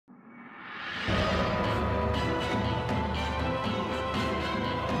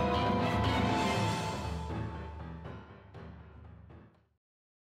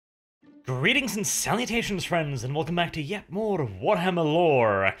Greetings and salutations, friends, and welcome back to yet more Warhammer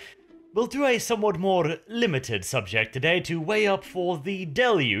lore. We'll do a somewhat more limited subject today to weigh up for the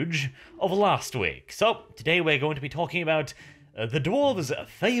deluge of last week. So, today we're going to be talking about the dwarves'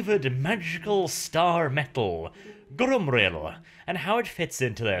 favoured magical star metal, Gromril, and how it fits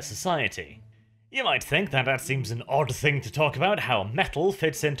into their society. You might think that seems an odd thing to talk about, how metal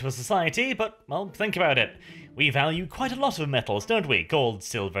fits into a society, but, well, think about it. We value quite a lot of metals, don't we? Gold,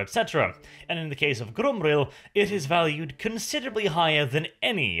 silver, etc. And in the case of Gromril, it is valued considerably higher than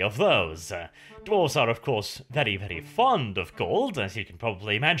any of those. Dwarves are, of course, very, very fond of gold, as you can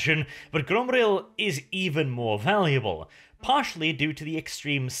probably imagine, but Gromril is even more valuable, partially due to the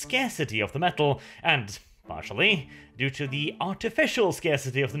extreme scarcity of the metal, and partially due to the artificial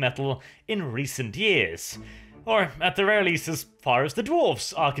scarcity of the metal in recent years. Or, at the very least, as far as the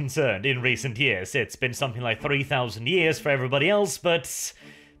dwarves are concerned in recent years. It's been something like 3,000 years for everybody else, but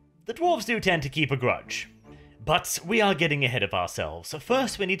the dwarves do tend to keep a grudge. But we are getting ahead of ourselves.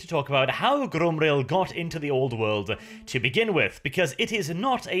 First, we need to talk about how Gromril got into the old world to begin with, because it is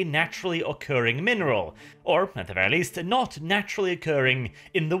not a naturally occurring mineral, or, at the very least, not naturally occurring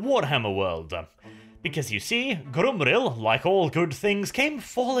in the Warhammer world. Because you see, Gromril, like all good things, came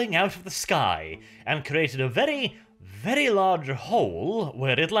falling out of the sky and created a very, very large hole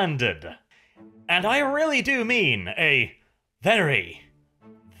where it landed. And I really do mean a very,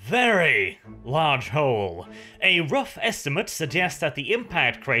 very large hole. A rough estimate suggests that the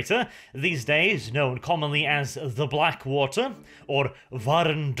impact crater, these days known commonly as the Blackwater, or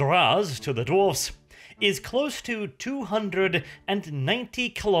Varndraz to the dwarfs, is close to 290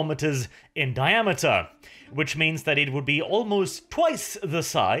 kilometers in diameter, which means that it would be almost twice the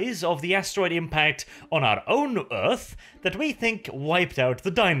size of the asteroid impact on our own Earth that we think wiped out the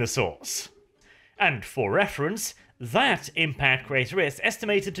dinosaurs. And for reference, that impact crater is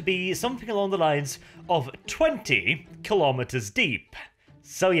estimated to be something along the lines of 20 kilometers deep.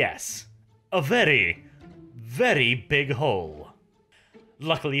 So yes, a very, very big hole.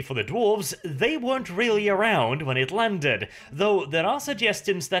 Luckily for the dwarves, they weren't really around when it landed, though there are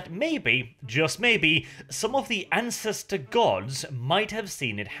suggestions that maybe, just maybe, some of the ancestor gods might have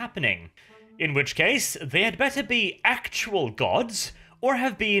seen it happening. In which case, they had better be actual gods, or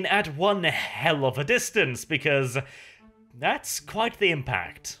have been at one hell of a distance, because that's quite the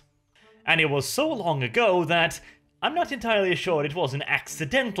impact. And it was so long ago that I'm not entirely sure it was an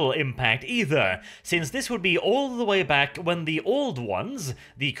accidental impact either, since this would be all the way back when the Old Ones,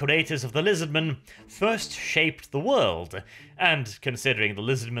 the creators of the Lizardmen, first shaped the world. And considering the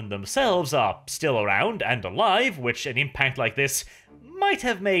Lizardmen themselves are still around and alive, which an impact like this might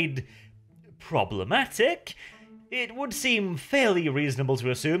have made problematic, it would seem fairly reasonable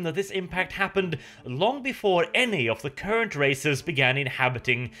to assume that this impact happened long before any of the current races began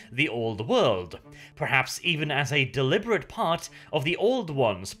inhabiting the Old World, perhaps even as a deliberate part of the Old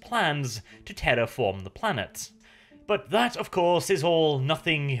Ones' plans to terraform the planet. But that, of course, is all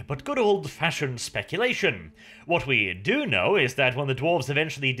nothing but good old-fashioned speculation. What we do know is that when the dwarves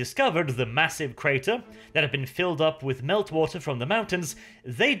eventually discovered the massive crater that had been filled up with meltwater from the mountains,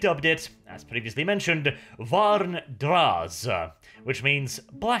 they dubbed it, as previously mentioned, Varndraz, which means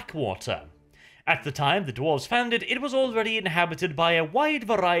Blackwater. At the time the dwarves found it, it was already inhabited by a wide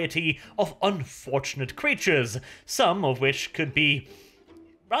variety of unfortunate creatures, some of which could be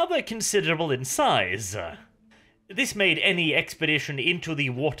rather considerable in size. This made any expedition into the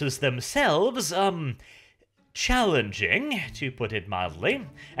waters themselves, challenging, to put it mildly,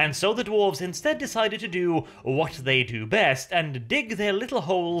 and so the dwarves instead decided to do what they do best and dig their little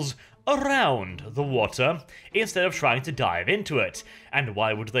holes around the water instead of trying to dive into it. And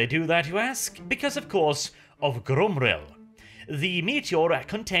why would they do that, you ask? Because, of course, of Gromril. The meteor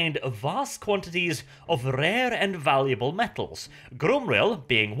contained vast quantities of rare and valuable metals, Gromril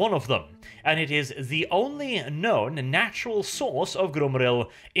being one of them, and it is the only known natural source of Gromril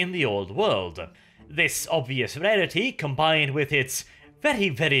in the old world. This obvious rarity, combined with its very,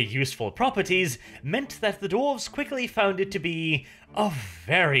 very useful properties, meant that the dwarves quickly found it to be a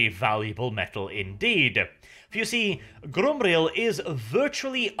very valuable metal indeed. For you see, Gromril is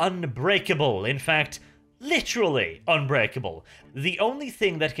virtually unbreakable, in fact, literally unbreakable. The only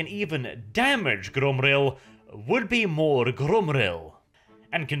thing that can even damage Gromril would be more Gromril.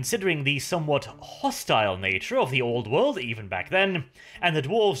 And considering the somewhat hostile nature of the old world even back then, and the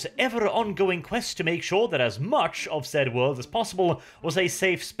dwarves' ever-ongoing quest to make sure that as much of said world as possible was a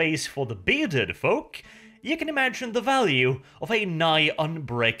safe space for the bearded folk, you can imagine the value of a nigh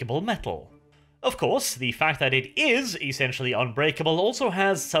unbreakable metal. Of course, the fact that it is essentially unbreakable also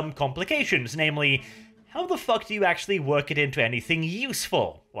has some complications, namely, how the fuck do you actually work it into anything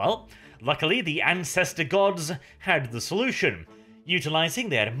useful? Well, Luckily, the ancestor gods had the solution. Utilizing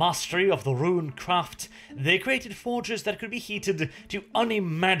their mastery of the rune craft, they created forges that could be heated to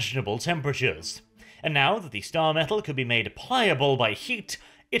unimaginable temperatures. And now that the star metal could be made pliable by heat,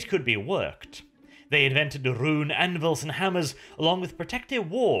 it could be worked. They invented rune anvils and hammers, along with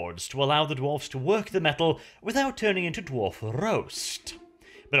protective wards to allow the dwarfs to work the metal without turning into dwarf roast.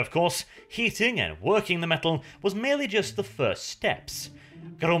 But of course, heating and working the metal was merely just the first steps.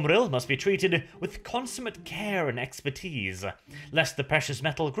 Gromril must be treated with consummate care and expertise, lest the precious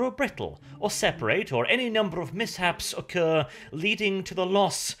metal grow brittle, or separate, or any number of mishaps occur, leading to the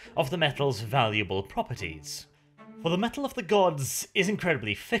loss of the metal's valuable properties. For the metal of the gods is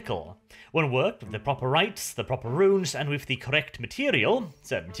incredibly fickle. When worked with the proper rites, the proper runes, and with the correct material,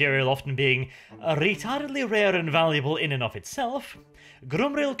 said material often being retardedly rare and valuable in and of itself,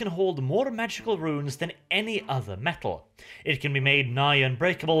 Gromril can hold more magical runes than any other metal. It can be made nigh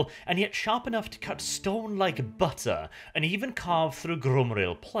unbreakable, and yet sharp enough to cut stone like butter, and even carve through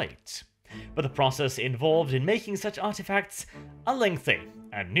Gromril plate. But the process involved in making such artifacts are lengthy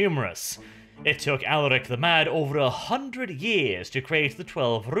and numerous. It took Alaric the Mad over 100 years to create the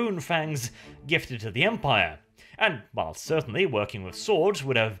 12 rune fangs gifted to the Empire. And while certainly working with swords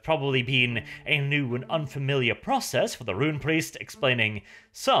would have probably been a new and unfamiliar process for the rune priest, explaining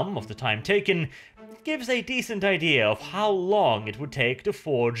some of the time taken, it gives a decent idea of how long it would take to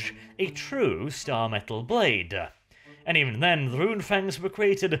forge a true star metal blade. And even then, the rune fangs were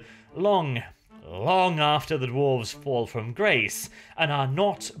created long after the dwarves fall from grace, and are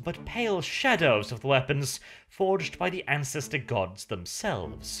naught but pale shadows of the weapons forged by the ancestor gods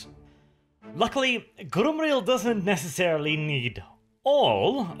themselves. Luckily, Gromril doesn't necessarily need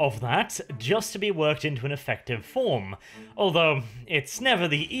all of that just to be worked into an effective form, although it's never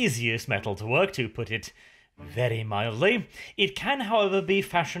the easiest metal to work, to put it very mildly. It can, however, be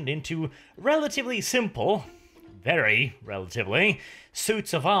fashioned into relatively simple, very relatively,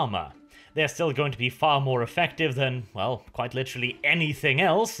 suits of armor. They're still going to be far more effective than, well, quite literally anything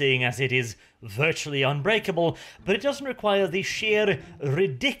else, seeing as it is virtually unbreakable, but it doesn't require the sheer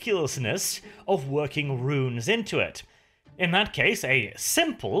ridiculousness of working runes into it. In that case, a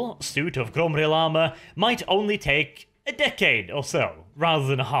simple suit of Gromril armor might only take a decade or so, rather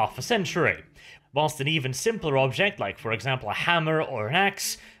than half a century, whilst an even simpler object, like for example a hammer or an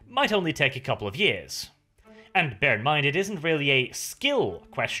axe, might only take a couple of years. And bear in mind, it isn't really a skill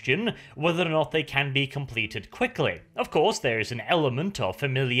question whether or not they can be completed quickly. Of course, there is an element of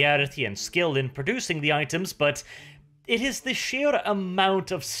familiarity and skill in producing the items, but it is the sheer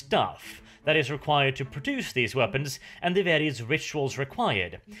amount of stuff that is required to produce these weapons and the various rituals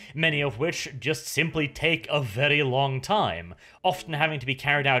required, many of which just simply take a very long time, often having to be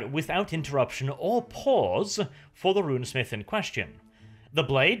carried out without interruption or pause for the runesmith in question. The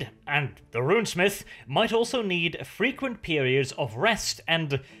blade, and the runesmith, might also need frequent periods of rest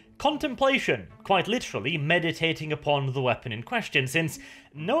and contemplation, quite literally meditating upon the weapon in question, since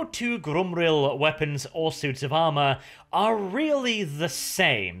no two Gromril weapons or suits of armor are really the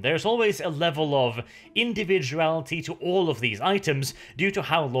same. There's always a level of individuality to all of these items due to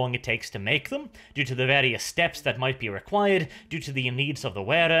how long it takes to make them, due to the various steps that might be required, due to the needs of the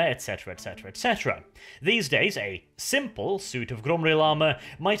wearer, etc, etc, etc. These days, a simple suit of Gromril armor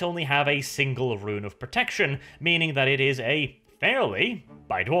might only have a single rune of protection, meaning that it is a fairly,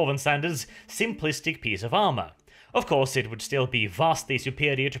 by dwarven standards, simplistic piece of armor. Of course, it would still be vastly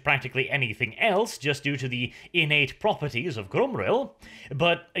superior to practically anything else, just due to the innate properties of Gromril,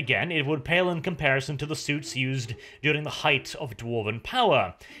 but again, it would pale in comparison to the suits used during the height of dwarven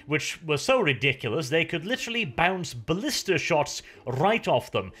power, which were so ridiculous they could literally bounce ballista shots right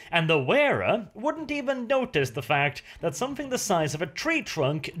off them, and the wearer wouldn't even notice the fact that something the size of a tree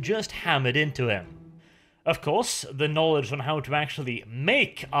trunk just hammered into him. Of course, the knowledge on how to actually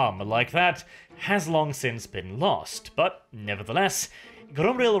make armor like that has long since been lost, but nevertheless,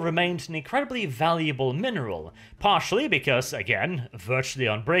 Gromril remained an incredibly valuable mineral, partially because, again, virtually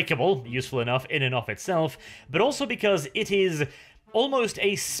unbreakable, useful enough in and of itself, but also because it is almost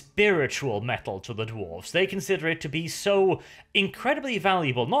a spiritual metal to the dwarves. They consider it to be so incredibly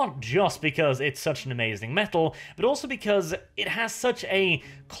valuable, not just because it's such an amazing metal, but also because it has such a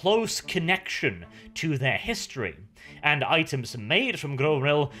close connection to their history. And items made from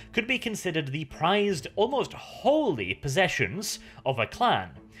Gromril could be considered the prized, almost holy possessions of a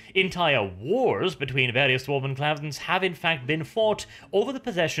clan. Entire wars between various dwarven clans have in fact been fought over the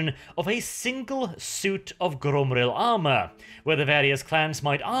possession of a single suit of Gromril armor, where the various clans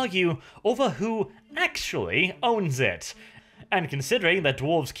might argue over who actually owns it. And considering that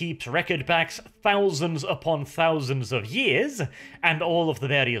dwarves keep record backs thousands upon thousands of years, and all of the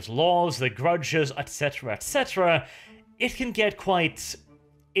various laws, the grudges, etc., it can get quite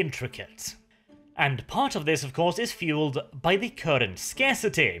intricate. And part of this, of course, is fueled by the current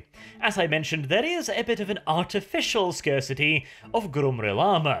scarcity. As I mentioned, there is a bit of an artificial scarcity of Gromril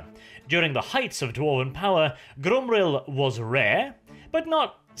armor. During the heights of dwarven power, Gromril was rare, but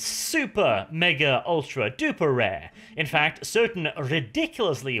not super, mega, ultra duper rare. In fact, certain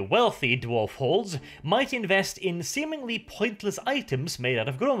ridiculously wealthy dwarf holds might invest in seemingly pointless items made out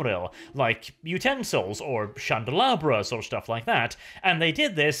of Gromril, like utensils or candelabras or stuff like that, and they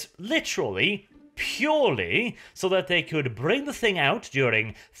did this literally purely so that they could bring the thing out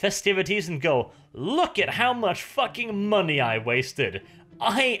during festivities and go, look at how much fucking money I wasted.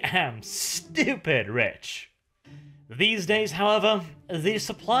 I am stupid rich. These days, however, the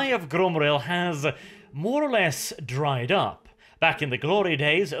supply of Gromril has more or less dried up. Back in the glory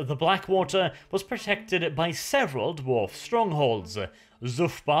days, the Blackwater was protected by several dwarf strongholds: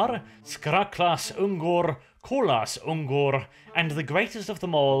 Zufbar, Skraklas Ungur, Kolas Ungur, and the greatest of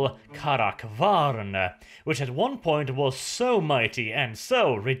them all, Karak Varn, which at one point was so mighty and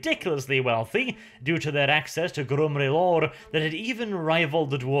so ridiculously wealthy due to their access to Gromril ore that it even rivaled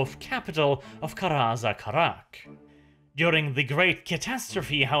the dwarf capital of Karaza Karak. During the Great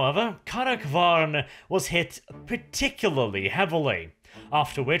Catastrophe, however, Karak Varn was hit particularly heavily,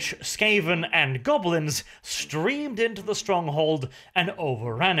 after which Skaven and goblins streamed into the stronghold and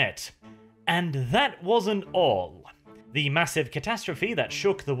overran it. And that wasn't all. The massive catastrophe that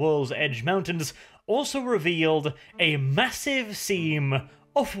shook the World's Edge Mountains also revealed a massive seam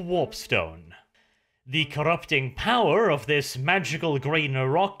of warpstone. The corrupting power of this magical green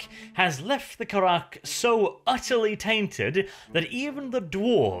rock has left the Karak so utterly tainted that even the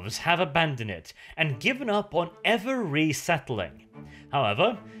dwarves have abandoned it and given up on ever resettling.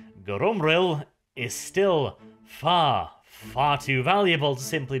 However, Gromril is still far too valuable to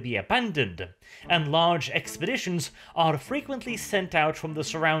simply be abandoned, and large expeditions are frequently sent out from the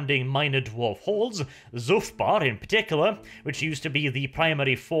surrounding minor dwarf holds, Zufbar in particular, which used to be the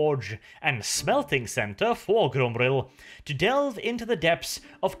primary forge and smelting center for Gromril, to delve into the depths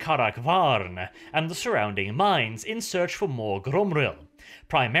of Karak Varn and the surrounding mines in search for more Gromril.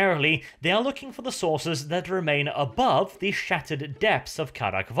 Primarily, they are looking for the sources that remain above the shattered depths of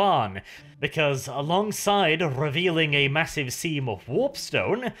Karak Varn, because alongside revealing a massive seam of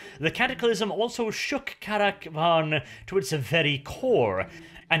warpstone, the cataclysm also shook Karak Varn to its very core,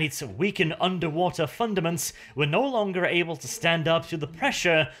 and its weakened underwater fundaments were no longer able to stand up to the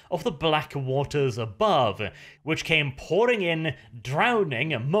pressure of the black waters above, which came pouring in,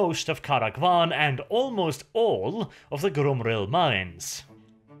 drowning most of Karak Varn and almost all of the Gromril mines.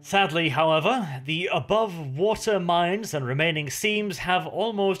 Sadly, however, the above-water mines and remaining seams have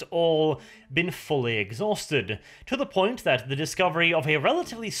almost all been fully exhausted, to the point that the discovery of a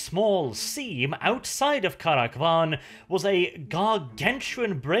relatively small seam outside of Karak Varn was a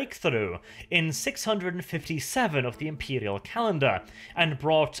gargantuan breakthrough in 657 of the Imperial calendar, and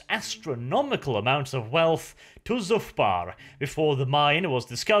brought astronomical amounts of wealth to Zufbar before the mine was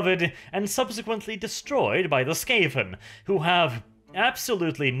discovered and subsequently destroyed by the Skaven, who have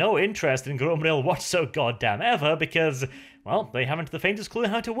absolutely no interest in Gromril whatsoever because, well, they haven't the faintest clue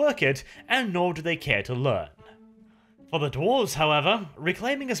how to work it, and nor do they care to learn. For the dwarves, however,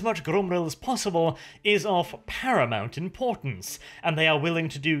 reclaiming as much Gromril as possible is of paramount importance, and they are willing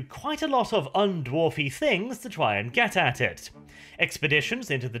to do quite a lot of undwarfy things to try and get at it. Expeditions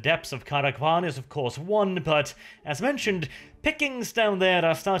into the depths of Karak Varn is of course one, but, as mentioned, pickings down there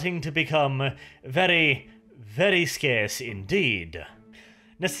are starting to become very scarce indeed,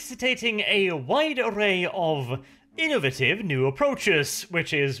 necessitating a wide array of innovative new approaches,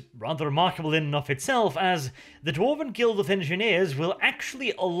 which is rather remarkable in and of itself, as the Dwarven Guild of Engineers will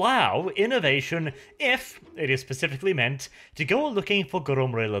actually allow innovation if it is specifically meant to go looking for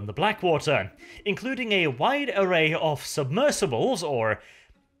Gromril in the Blackwater, including a wide array of submersibles, or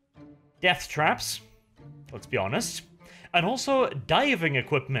death traps, let's be honest, and also diving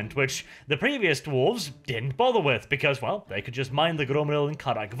equipment, which the previous dwarves didn't bother with, because, well, they could just mine the Gromril in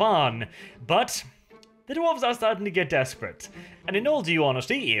Karak Varn. But the dwarves are starting to get desperate, and in all due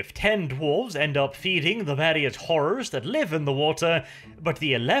honesty, if 10 dwarves end up feeding the various horrors that live in the water, but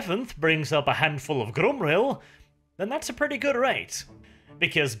the 11th brings up a handful of Gromril, then that's a pretty good rate.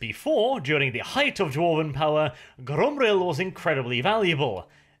 Because before, during the height of dwarven power, Gromril was incredibly valuable.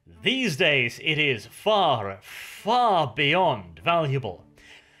 These days, it is far beyond valuable.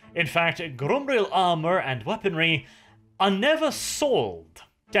 In fact, Gromril armor and weaponry are never sold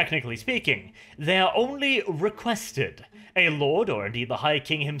Technically speaking, they are only requested. A lord, or indeed the High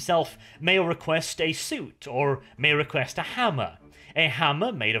King himself, may request a suit, or may request a hammer. A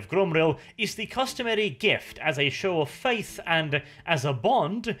hammer made of Gromril is the customary gift as a show of faith and as a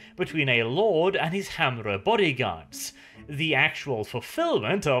bond between a lord and his hammerer bodyguards. The actual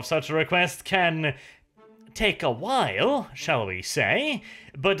fulfillment of such a request can take a while, shall we say,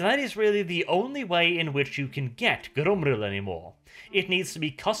 but that is really the only way in which you can get Gromril anymore. It needs to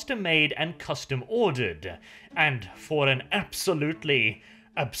be custom made and custom ordered, and for an absolutely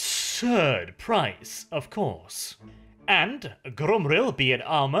absurd price, of course. And Gromril, be it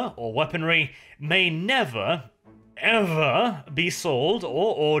armor or weaponry, may never, ever be sold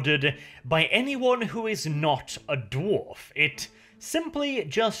or ordered by anyone who is not a dwarf. It simply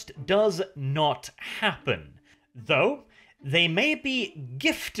just does not happen. Though, they may be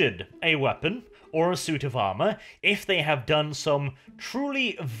gifted a weapon or a suit of armor if they have done some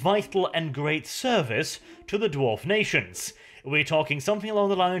truly vital and great service to the dwarf nations. We're talking something along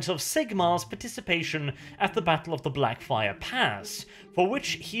the lines of Sigeman's participation at the Battle of the Blackfire Pass, for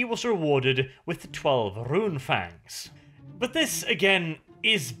which he was rewarded with the 12 rune fangs. But this, again,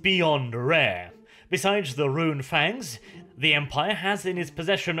 is beyond rare. Besides the rune fangs, the Empire has in its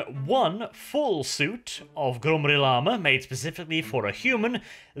possession one full suit of Gromril armor made specifically for a human,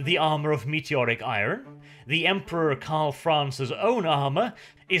 the armor of meteoric iron. The Emperor Karl Franz's own armor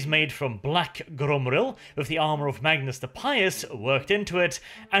is made from black Gromril, with the armor of Magnus the Pious worked into it,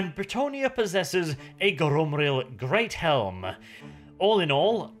 and Bretonia possesses a Gromril Great Helm. All in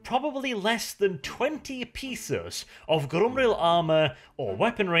all, probably less than 20 pieces of Gromril armor or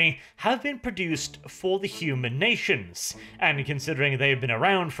weaponry have been produced for the human nations, and considering they've been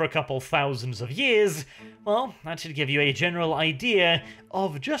around for a couple thousands of years, well, that should give you a general idea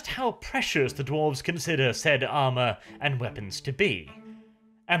of just how precious the dwarves consider said armor and weapons to be.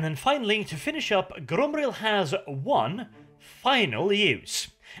 And then finally, to finish up, Gromril has one final use.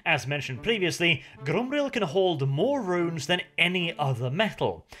 As mentioned previously, Gromril can hold more runes than any other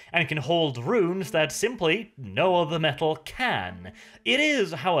metal, and can hold runes that simply no other metal can. It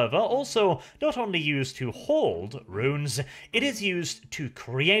is, however, also not only used to hold runes, it is used to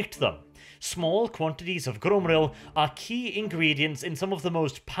create them. Small quantities of Gromril are key ingredients in some of the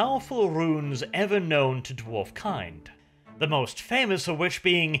most powerful runes ever known to dwarfkind. The most famous of which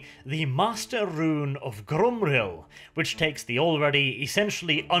being the Master Rune of Gromril, which takes the already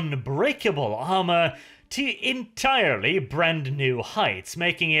essentially unbreakable armor to entirely brand new heights,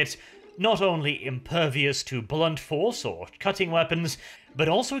 making it not only impervious to blunt force or cutting weapons, but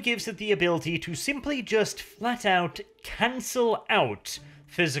also gives it the ability to simply just flat out cancel out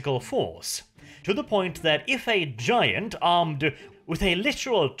physical force. To the point that if a giant armed with a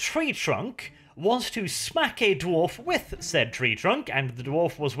literal tree trunk was to smack a dwarf with said tree trunk, and the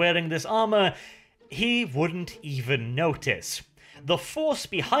dwarf was wearing this armor, he wouldn't even notice. The force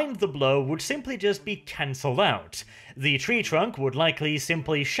behind the blow would simply just be cancelled out. The tree trunk would likely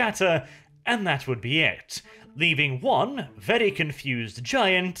simply shatter, and that would be it, leaving one very confused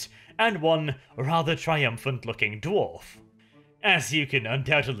giant and one rather triumphant looking dwarf. As you can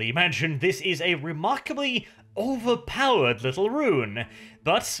undoubtedly imagine, this is a remarkably overpowered little rune,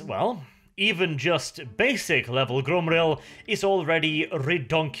 but, well, even just basic level Gromril is already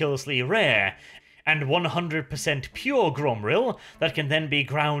redonkulously rare, and 100% pure Gromril that can then be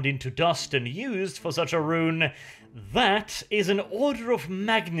ground into dust and used for such a rune, that is an order of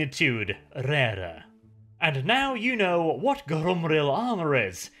magnitude rarer. And now you know what Gromril armor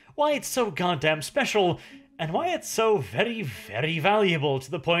is, why it's so goddamn special, and why it's so very, very valuable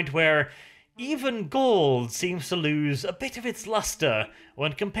to the point where even gold seems to lose a bit of its luster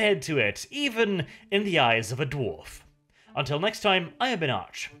when compared to it, even in the eyes of a dwarf. Until next time, I have been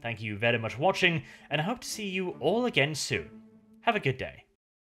Arch. Thank you very much for watching, and I hope to see you all again soon. Have a good day.